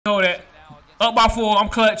Hold that. Up by 4. I'm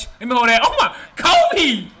clutch. Let me hold that. Oh my,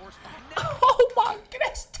 Kobe! Oh my,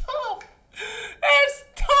 that's tough. That's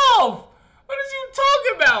tough. What are you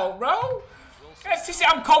talking about, bro? That's just,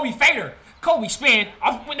 I'm Kobe Fader. Kobe spin.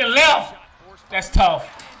 I'm with the left. That's tough.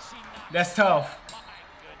 That's tough.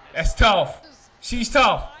 That's tough. She's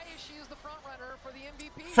tough.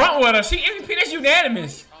 Front runner. She MVP. That's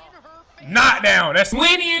unanimous. Knockdown. That's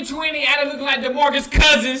 20 and 20. I look like DeMarcus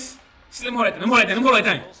Cousins. Let me hold that thing. Let me hold that thing. Let me hold that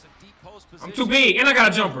thing. I'm too big, and I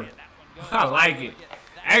got a jumper. I like it.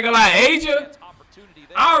 I ain't gonna lie, Asia.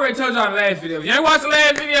 I already told y'all the last video. If you ain't watched the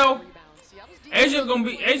last video, Asia gonna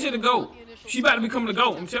be Asia the GOAT. She about to become the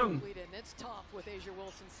GOAT. I'm telling you.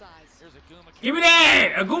 Give me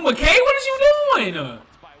that, Aguma K. What is you doing?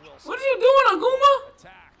 What are you doing, Aguma?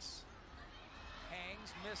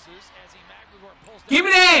 Give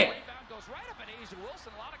me that.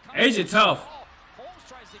 Asia tough.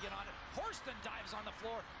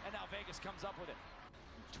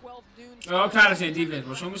 Oh, I'm tired of seeing defense,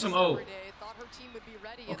 bro. Show me some O.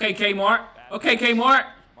 Okay, Kmart. Okay, Kmart.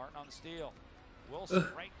 Martin on the steal. Wilson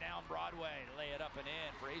right down Broadway to lay it up and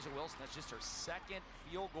in for A'ja Wilson. That's just her second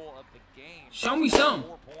field goal of the game. Show me some.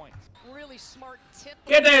 4 points. Really smart tip.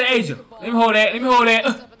 Get that, A'ja. Let me hold that. Let me hold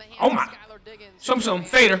that. Oh my. Show me some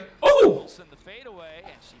fader. Oh. Wilson the fadeaway,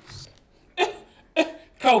 and she's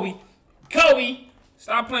Kobe. Kobe.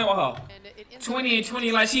 Stop playing with her. 20 and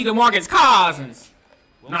 20 like she DeMarcus Cousins.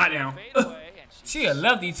 Not down. She a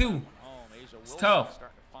lefty too. It's tough.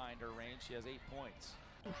 starting to find her range. She has 8 points.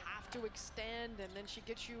 You have to extend, and then she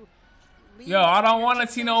gets you. Yo, I don't want to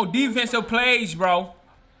see no defensive plays, bro.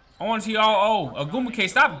 I want to see all O. Aguma K,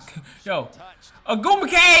 stop. Yo, Aguma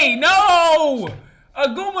K, no.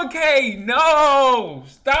 Aguma K, no.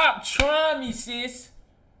 Stop trying me, sis.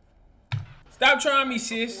 Stop trying me,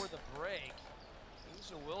 sis. Before the break,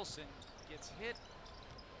 A'ja Wilson gets hit.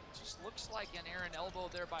 Just looks like an Aaron elbow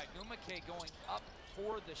there by Aguma K going up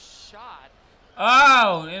for the shot.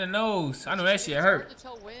 Oh, in the nose. I know that shit hurt. It's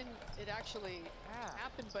hard to tell when it actually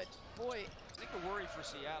happened, but boy. I think the worry for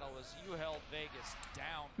Seattle is you held Vegas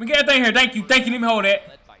down. Let me get that thing here. Thank you. Thank you. Let me hold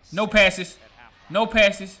that. No passes. No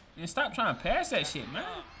passes. And stop trying to pass that shit, man.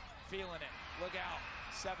 Feeling it. Look out.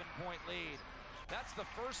 7-point lead. That's the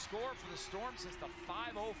first score for the Storm since the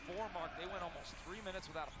 5:04 mark. They went almost 3 minutes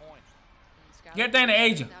without a point. Get that to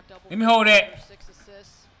A'ja. Let me hold that.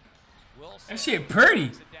 That shit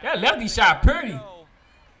pretty. That lefty shot pretty.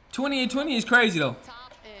 20 and 20 is crazy though.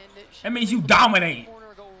 That means you dominate.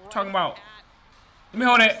 Talking about. Let me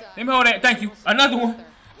hold that. Let me hold that. Thank you. Another one.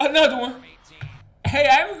 Another one. Hey,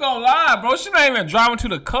 I ain't even gonna lie, bro. She not even driving to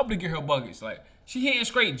the cup to get her buckets. Like, she hitting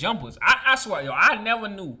straight jumpers. I swear, yo, I never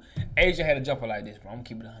knew A'ja had a jumper like this, bro. I'm gonna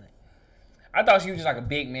keep it 100. I thought she was just like a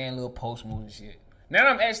big man, little post move and shit. Now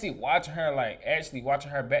I'm actually watching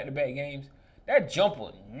her, back-to-back games. That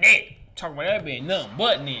jumper, net. Talking about that being nothing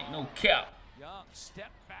but net. No cap. Young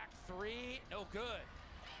step back 3, no good.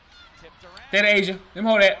 Tipped around. That A'ja. Let me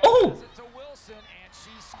hold that. Ooh. Wilson, and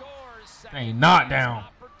she scores. Ain't knocked down.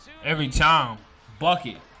 Every time.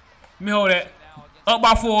 Bucket. Let me hold that. Up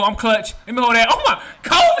by 4. I'm clutch. Let me hold that. Oh my,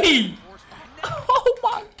 Kobe. Oh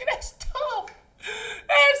my, that's tough.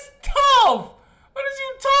 That's tough. What are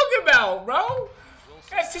you talking about, bro?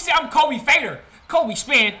 That's just, I'm Kobe Fader. Kobe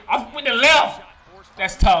spin. I'm with the left.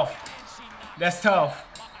 That's tough. That's tough.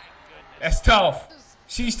 That's tough.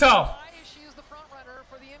 She's tough.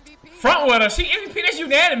 Front runner. She MVP. That's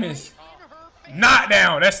unanimous.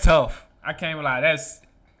 Knockdown. That's tough. I can't even lie. That's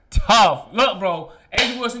tough. Look, bro.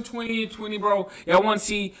 A'ja Wilson 20 and 20, bro. Y'all want to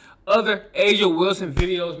see other A'ja Wilson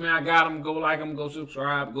videos, man? I got them. Go like them. Go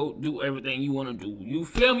subscribe. Go do everything you want to do. You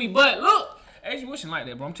feel me? But look, A'ja Wilson like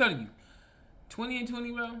that, bro. I'm telling you. 20 and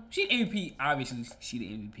 20, bro. She MVP. Obviously, she the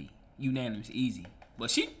MVP. Unanimous. Easy. But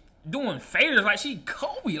she doing faders like she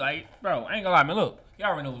Kobe. Like, bro, I ain't gonna lie, man. Look,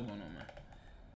 y'all already know what's going on.